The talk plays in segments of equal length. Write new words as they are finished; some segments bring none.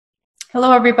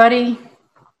Hello, everybody.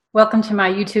 Welcome to my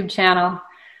YouTube channel.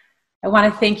 I want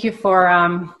to thank you for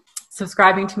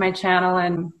subscribing to my channel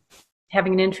and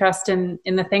having an interest in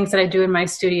the things that I do in my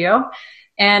studio.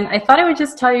 And I thought I would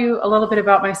just tell you a little bit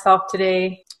about myself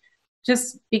today,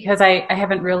 just because I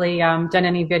haven't really done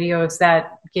any videos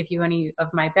that give you any of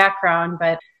my background,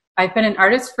 but I've been an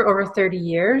artist for over 30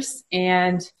 years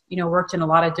and, worked in a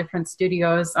lot of different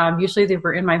studios. Usually they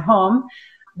were in my home.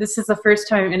 This is the first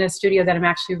time I'm in a studio that I'm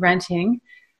actually renting.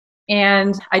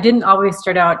 And I didn't always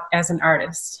start out as an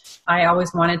artist. I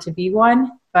always wanted to be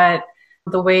one, but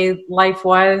the way life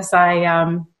was,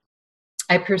 I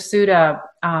pursued a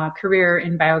career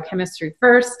in biochemistry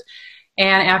first.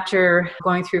 And after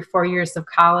going through 4 years of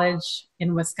college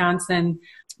in Wisconsin,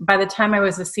 by the time I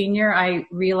was a senior, I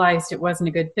realized it wasn't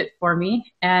a good fit for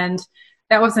me. And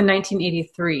that was in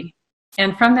 1983.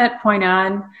 And from that point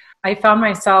on, I found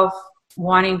myself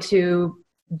wanting to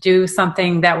do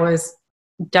something that was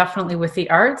definitely with the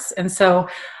arts. And so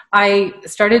I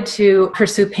started to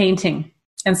pursue painting.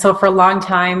 And so for a long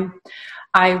time,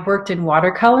 I worked in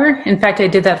watercolor. In fact, I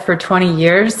did that for 20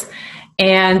 years.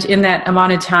 And in that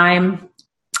amount of time,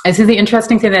 I think the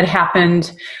interesting thing that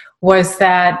happened was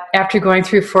that after going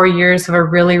through 4 years of a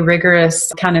really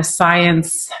rigorous kind of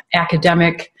science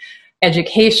academic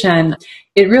education,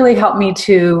 it really helped me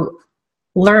to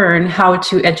learn how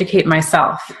to educate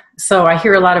myself. So I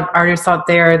hear a lot of artists out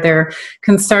there, they're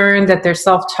concerned that they're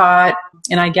self-taught,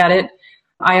 and I get it.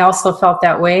 I also felt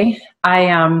that way.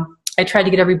 I tried to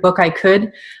get every book I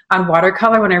could on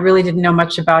watercolor when I really didn't know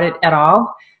much about it at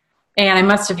all. And I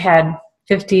must have had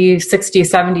 50, 60,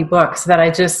 70 books that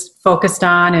I just focused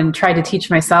on and tried to teach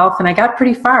myself, and I got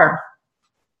pretty far.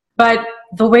 But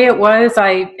the way it was,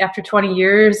 after 20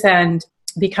 years and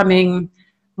becoming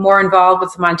more involved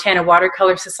with the Montana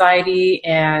Watercolor Society,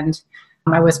 and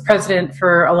I was president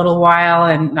for a little while,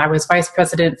 and I was vice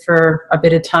president for a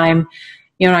bit of time.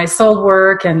 I sold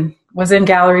work and was in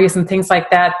galleries and things like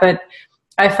that, but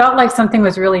I felt like something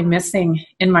was really missing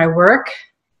in my work,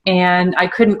 and I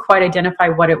couldn't quite identify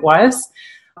what it was.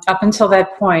 Up until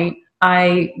that point,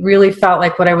 I really felt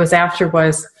like what I was after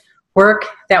was work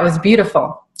that was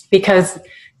beautiful, because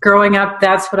growing up,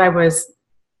 that's what I was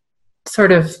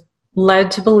sort of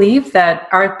led to believe, that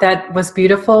art that was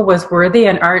beautiful was worthy,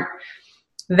 and art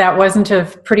that wasn't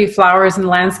of pretty flowers and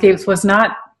landscapes was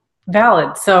not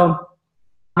valid. So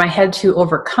I had to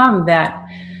overcome that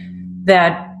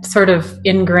sort of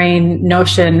ingrained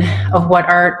notion of what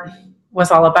art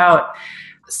was all about.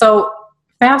 So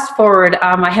fast forward,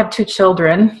 I have 2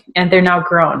 children, and they're now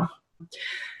grown.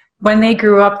 When they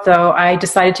grew up, though, I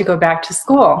decided to go back to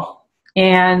school.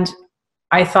 And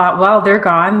I thought, well, they're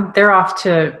gone. They're off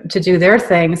to do their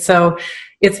thing. So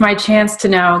it's my chance to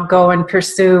now go and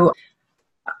pursue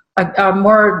a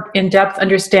more in-depth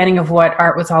understanding of what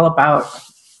art was all about.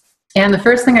 And the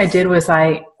first thing I did was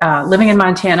living in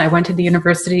Montana, I went to the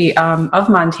University of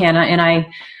Montana, and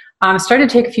I started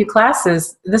to take a few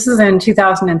classes. This is in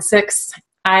 2006.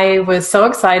 I was so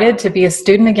excited to be a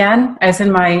student again. I was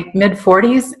in my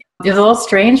mid-40s. It was a little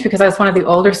strange because I was one of the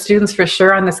older students for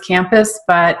sure on this campus,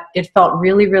 but it felt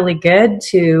really, really good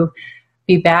to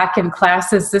be back in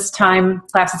classes, this time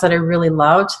classes that I really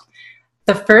loved.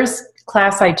 The first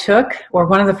class I took, or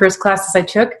one of the first classes I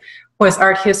took, was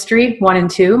Art History 1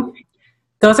 and 2.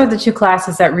 Those are the 2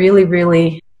 classes that really,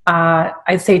 really,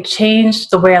 I'd say, changed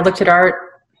the way I looked at art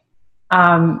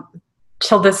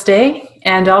till this day,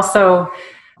 and also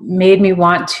made me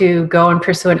want to go and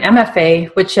pursue an MFA,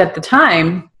 which at the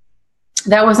time,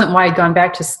 that wasn't why I'd gone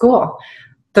back to school.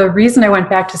 The reason I went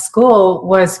back to school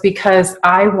was because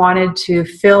I wanted to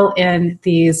fill in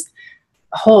these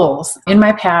holes in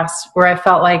my past where I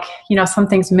felt like,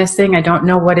 something's missing. I don't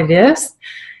know what it is.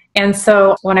 And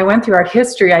so when I went through art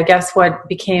history, I guess what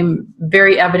became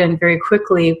very evident very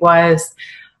quickly was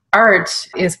art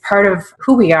is part of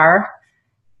who we are.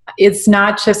 It's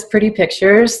not just pretty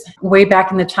pictures. Way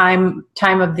back in the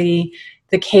time of the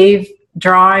cave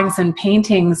drawings and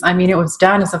paintings, it was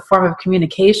done as a form of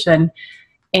communication.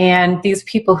 And these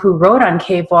people who wrote on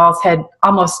cave walls had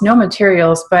almost no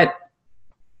materials, but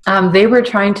they were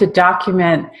trying to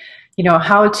document,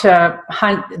 how to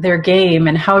hunt their game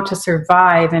and how to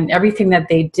survive, and everything that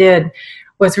they did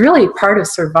was really part of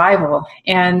survival.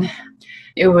 And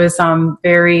it was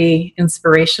very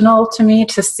inspirational to me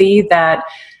to see that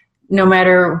no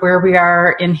matter where we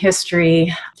are in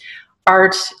history,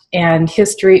 art and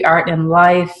history, art and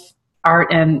life,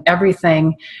 art and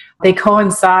everything, they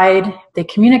coincide, they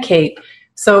communicate.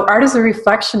 So art is a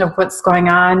reflection of what's going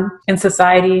on in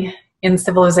society, in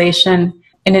civilization.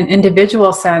 In an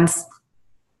individual sense,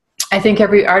 I think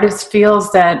every artist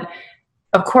feels that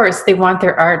of course, they want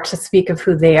their art to speak of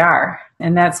who they are.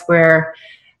 And that's where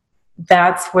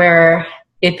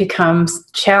it becomes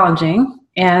challenging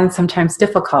and sometimes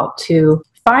difficult to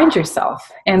find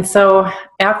yourself. And so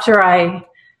after I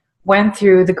went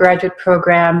through the graduate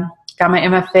program, got my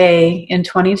MFA in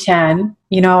 2010,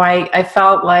 I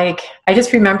felt like, I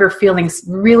just remember feeling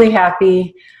really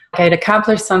happy. I had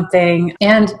accomplished something.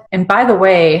 And by the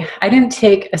way, I didn't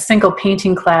take a single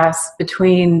painting class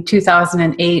between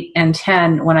 2008 and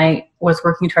 10 when I was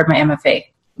working toward my MFA.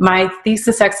 My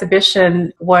thesis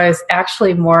exhibition was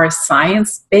actually more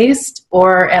science-based,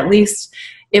 or at least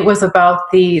it was about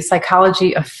the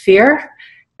psychology of fear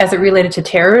as it related to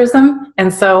terrorism.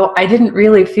 And so I didn't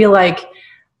really feel like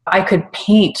I could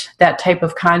paint that type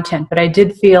of content, but I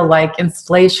did feel like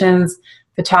installations,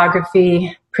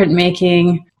 photography,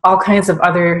 printmaking, all kinds of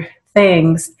other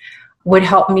things would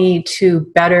help me to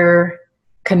better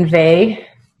convey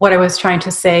what I was trying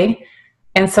to say.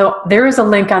 And so there is a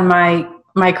link on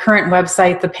my current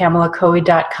website,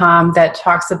 thepamelaCaughey.com, that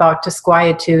talks about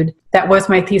disquietude. That was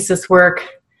my thesis work.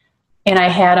 And I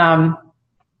had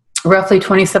roughly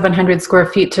 2,700 square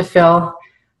feet to fill,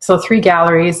 so 3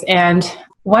 galleries. And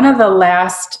one of the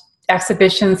last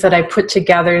exhibitions that I put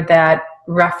together that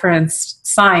referenced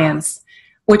science,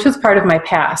 which was part of my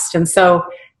past. And so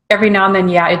every now and then,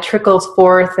 it trickles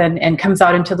forth and comes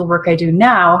out into the work I do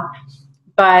now.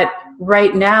 But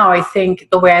right now, I think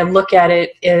the way I look at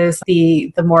it is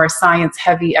the more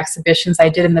science-heavy exhibitions I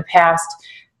did in the past,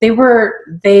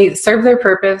 they served their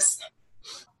purpose.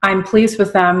 I'm pleased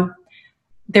with them.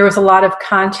 There was a lot of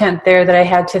content there that I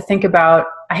had to think about.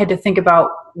 I had to think about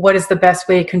what is the best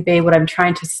way to convey what I'm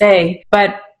trying to say.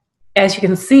 But as you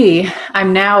can see,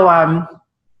 I'm now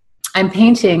I'm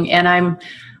painting, and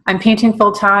I'm painting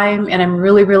full time, and I'm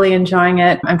really, really enjoying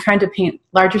it. I'm trying to paint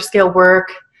larger scale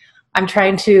work. I'm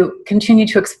trying to continue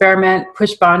to experiment,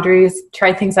 push boundaries,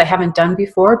 try things I haven't done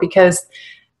before, because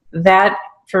that,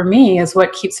 for me, is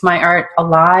what keeps my art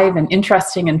alive and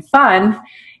interesting and fun.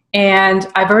 And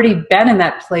I've already been in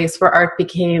that place where art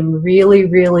became really,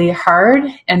 really hard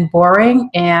and boring.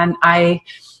 And I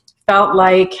felt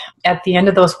like at the end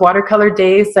of those watercolor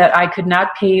days that I could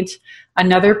not paint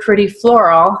another pretty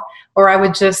floral, or I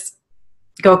would just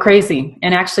go crazy.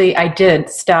 And actually, I did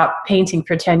stop painting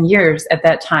for 10 years at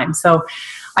that time. So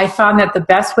I found that the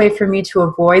best way for me to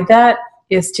avoid that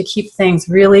is to keep things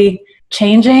really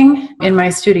changing in my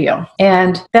studio.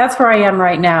 And that's where I am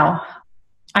right now.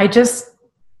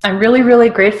 I'm really, really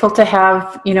grateful to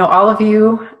have, all of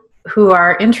you who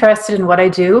are interested in what I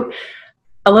do.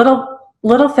 A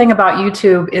little thing about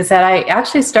YouTube is that I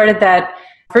actually started that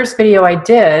first video I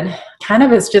did kind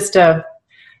of as just an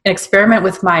experiment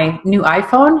with my new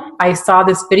iPhone. I saw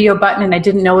this video button and I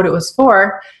didn't know what it was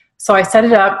for. So I set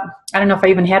it up. I don't know if I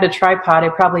even had a tripod. I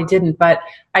probably didn't, but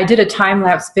I did a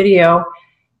time-lapse video,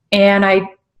 and I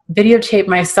videotaped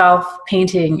myself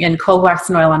painting in cold wax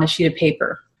and oil on a sheet of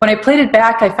paper. When I played it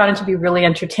back, I found it to be really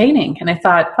entertaining. And I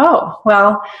thought, oh,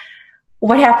 well,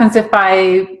 what happens if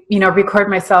I, record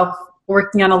myself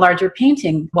working on a larger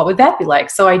painting? What would that be like?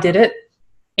 So I did it.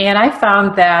 And I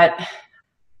found that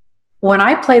when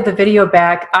I played the video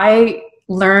back, I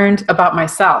learned about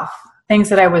myself, things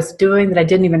that I was doing that I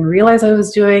didn't even realize I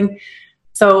was doing.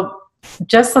 So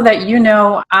just so that you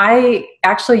know, I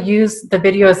actually use the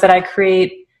videos that I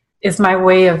create is my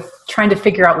way of trying to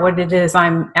figure out what it is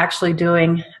I'm actually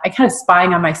doing. I kind of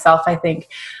spying on myself, I think.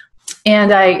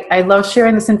 And I love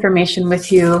sharing this information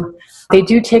with you. They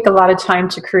do take a lot of time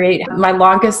to create. My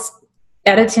longest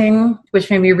editing,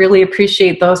 which made me really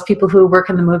appreciate those people who work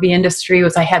in the movie industry,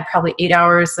 was I had probably 8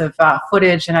 hours of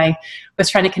footage, and I was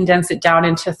trying to condense it down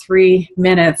into 3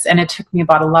 minutes, and it took me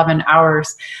about 11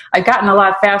 hours. I've gotten a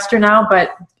lot faster now,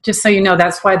 but just so you know,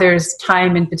 that's why there's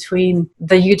time in between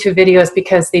the YouTube videos,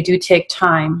 because they do take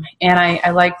time. And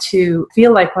I like to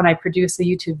feel like when I produce a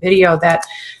YouTube video that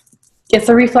it's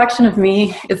a reflection of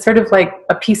me. It's sort of like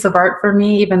a piece of art for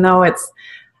me, even though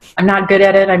I'm not good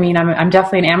at it. I mean, I'm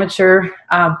definitely an amateur,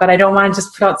 but I don't want to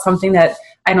just put out something that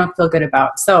I don't feel good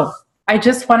about. So I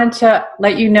just wanted to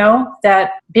let you know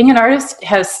that being an artist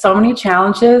has so many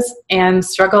challenges and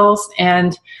struggles,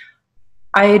 and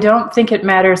I don't think it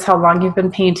matters how long you've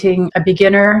been painting. A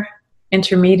beginner,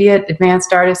 intermediate,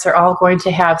 advanced artists are all going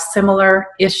to have similar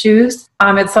issues.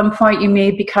 At some point, you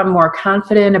may become more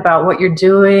confident about what you're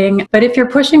doing, but if you're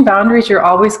pushing boundaries, you're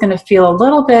always going to feel a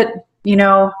little bit,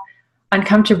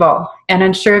 uncomfortable and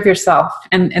unsure of yourself.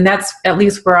 And that's at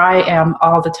least where I am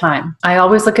all the time. I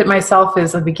always look at myself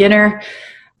as a beginner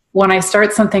when I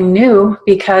start something new,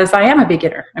 because I am a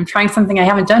beginner. I'm trying something I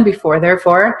haven't done before.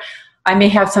 Therefore, I may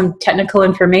have some technical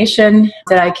information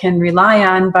that I can rely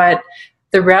on, but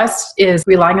The rest is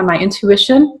relying on my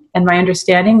intuition and my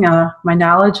understanding, my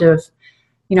knowledge of,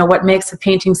 what makes a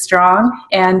painting strong.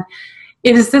 And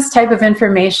it is this type of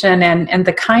information and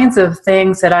the kinds of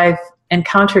things that I've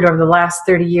encountered over the last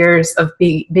 30 years of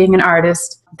being an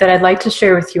artist that I'd like to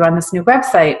share with you on this new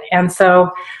website. And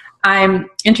so I'm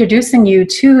introducing you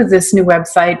to this new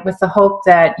website with the hope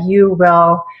that you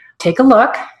will take a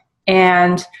look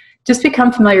and just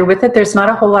become familiar with it. There's not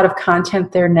a whole lot of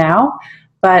content there now,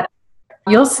 but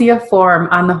you'll see a form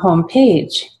on the home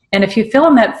page. And if you fill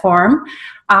in that form,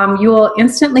 you will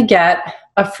instantly get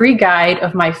a free guide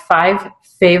of my 5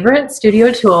 favorite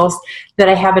studio tools that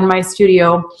I have in my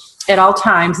studio at all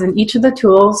times. And each of the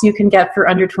tools you can get for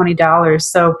under $20.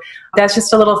 So that's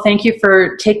just a little thank you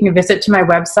for taking a visit to my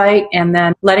website and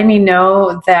then letting me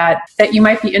know that you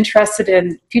might be interested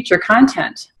in future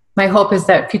content. My hope is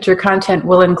that future content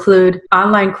will include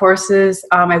online courses.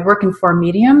 I work in 4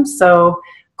 mediums, so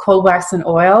cold wax and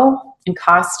oil,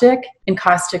 encaustic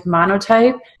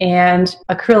monotype, and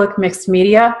acrylic mixed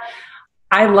media.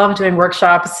 I love doing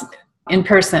workshops in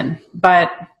person,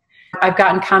 but I've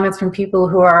gotten comments from people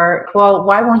who are, well,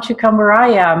 why won't you come where I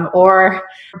am? Or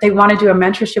they want to do a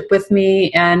mentorship with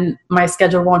me and my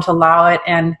schedule won't allow it.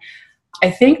 And I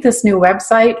think this new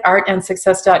website,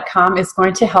 artandsuccess.com, is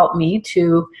going to help me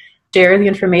to share the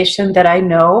information that I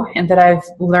know and that I've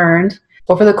learned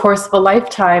over the course of a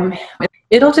lifetime.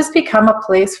 It'll just become a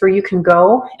place where you can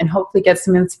go and hopefully get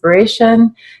some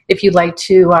inspiration. If you'd like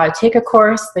to take a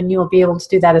course, then you'll be able to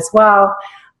do that as well.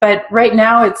 But right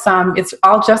now, it's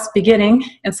all just beginning,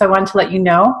 and so I wanted to let you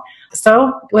know.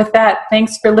 So with that,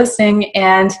 thanks for listening,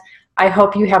 and I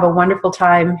hope you have a wonderful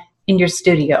time in your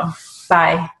studio.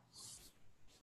 Bye.